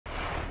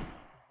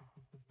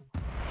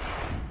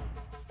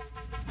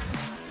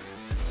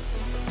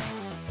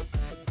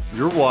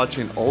You're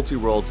watching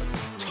Ultiworld's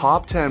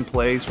top 10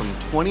 plays from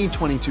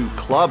 2022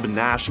 Club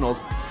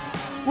Nationals.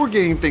 We're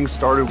getting things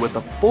started with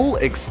a full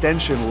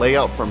extension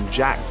layout from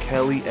Jack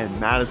Kelly and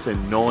Madison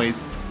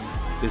Noyes.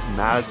 This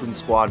Madison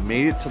squad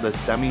made it to the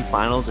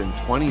semifinals in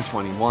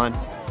 2021,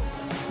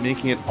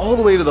 making it all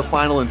the way to the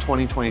final in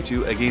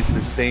 2022 against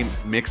the same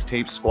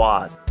mixtape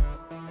squad.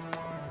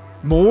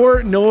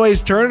 More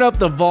noise, turning up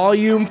the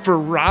volume for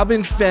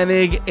Robin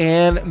Pfennig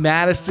and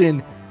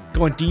Madison.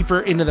 Going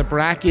deeper into the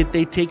bracket,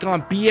 they take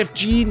on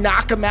BFG,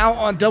 knock them out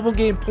on double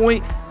game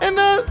point, and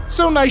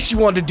so nice you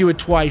wanted to do it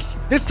twice.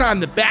 This time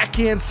the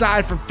backhand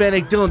side from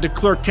Pfennig, Dylan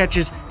DeClerc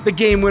catches the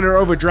game winner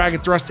over Dragon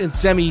Thrust in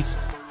semis.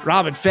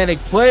 Robin Pfennig,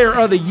 player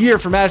of the year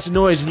for Madison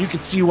Noyes, and you can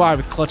see why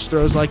with clutch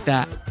throws like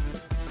that.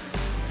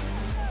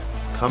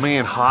 Coming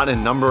in hot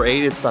in number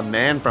 8, it's the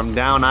man from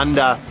down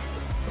under,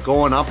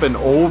 going up and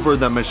over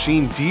the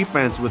machine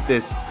defense with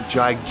this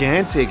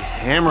gigantic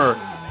hammer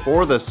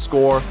for the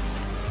score.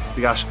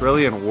 The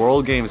Australian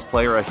World Games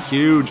player, a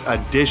huge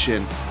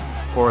addition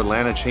for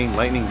Atlanta Chain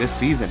Lightning this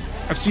season.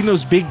 I've seen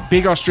those big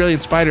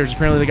Australian spiders.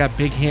 Apparently they got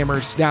big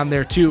hammers down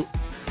there too.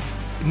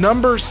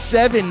 Number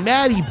 7,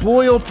 Maddie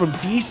Boyle from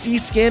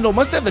DC Scandal.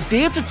 Must have the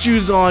dancing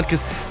shoes on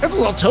because that's a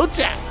little toe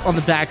tap on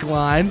the back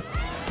line.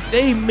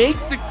 They make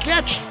the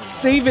catch,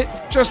 save it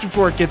just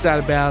before it gets out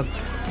of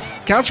bounds.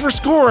 Counts for a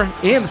score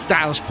and the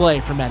stylish play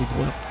from Maddie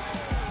Boyle.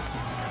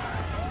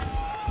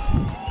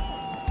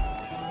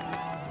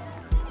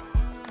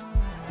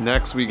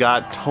 Next, we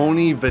got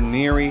Tony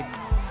Vanieri.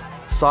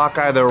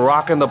 Sockeye, they're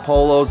rocking the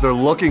polos. They're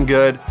looking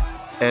good.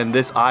 And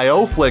this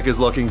IO flick is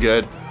looking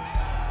good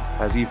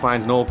as he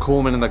finds Noel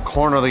Kuhlman in the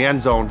corner of the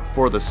end zone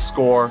for the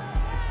score.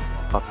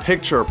 A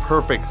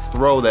picture-perfect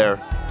throw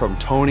there from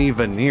Tony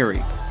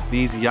Vanieri.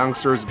 These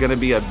youngsters going to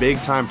be a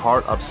big-time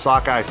part of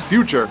Sockeye's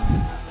future.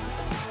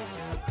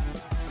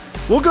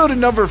 We'll go to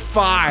number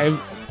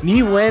 5,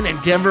 Ni Wen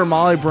and Denver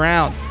Molly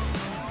Brown.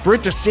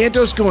 Britt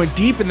DeSantos going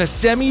deep in the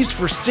semis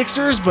for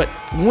Sixers, but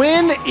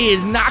Wen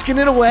is knocking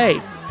it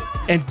away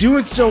and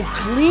doing so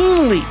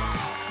cleanly.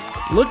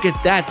 Look at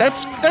that.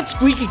 That's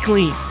squeaky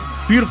clean.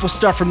 Beautiful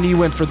stuff from Ni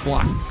Wen for the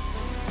block.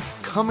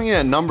 Coming in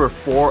at number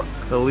 4,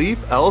 Khalif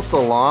El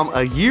Salam.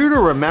 A year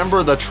to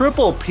remember, the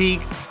triple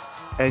peak,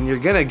 and you're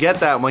going to get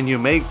that when you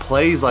make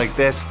plays like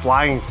this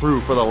flying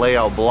through for the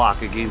layout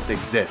block against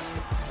Exist.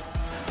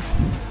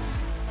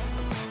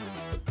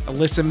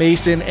 Alyssa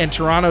Mason and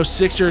Toronto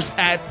Sixers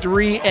at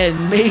 3,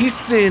 and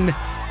Mason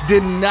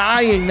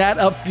denying that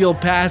upfield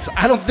pass.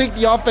 I don't think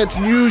the offense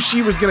knew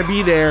she was going to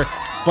be there,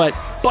 but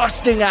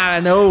busting out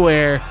of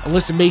nowhere,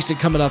 Alyssa Mason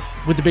coming up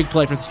with the big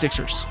play for the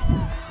Sixers.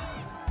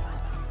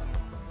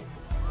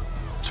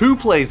 2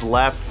 plays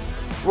left.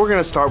 We're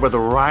going to start with the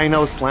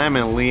Rhino Slam,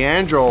 and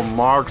Leandro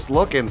Marks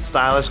looking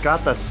stylish,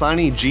 got the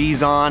Sunny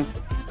G's on,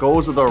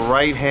 goes with the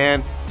right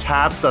hand,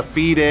 taps the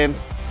feet in.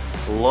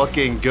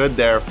 Looking good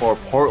there for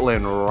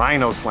Portland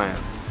Rhino Slam.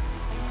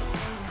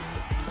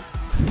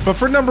 But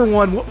for number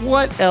 1,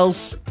 what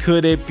else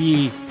could it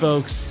be,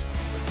 folks?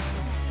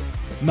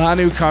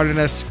 Manu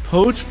Cardenas,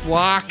 poach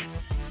block,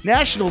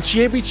 national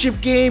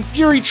championship game,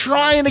 Fury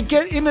trying to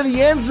get into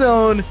the end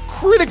zone,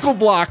 critical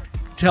block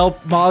to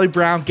help Molly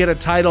Brown get a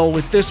title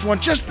with this one,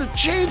 just the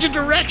change of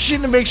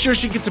direction to make sure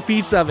she gets a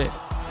piece of it.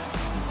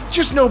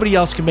 Just nobody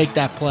else can make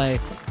that play.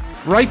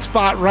 Right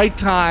spot, right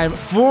time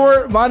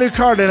for Manu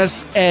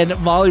Cardenas and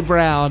Molly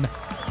Brown,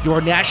 your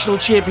national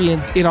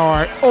champions in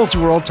our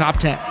Ultiworld Top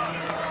 10.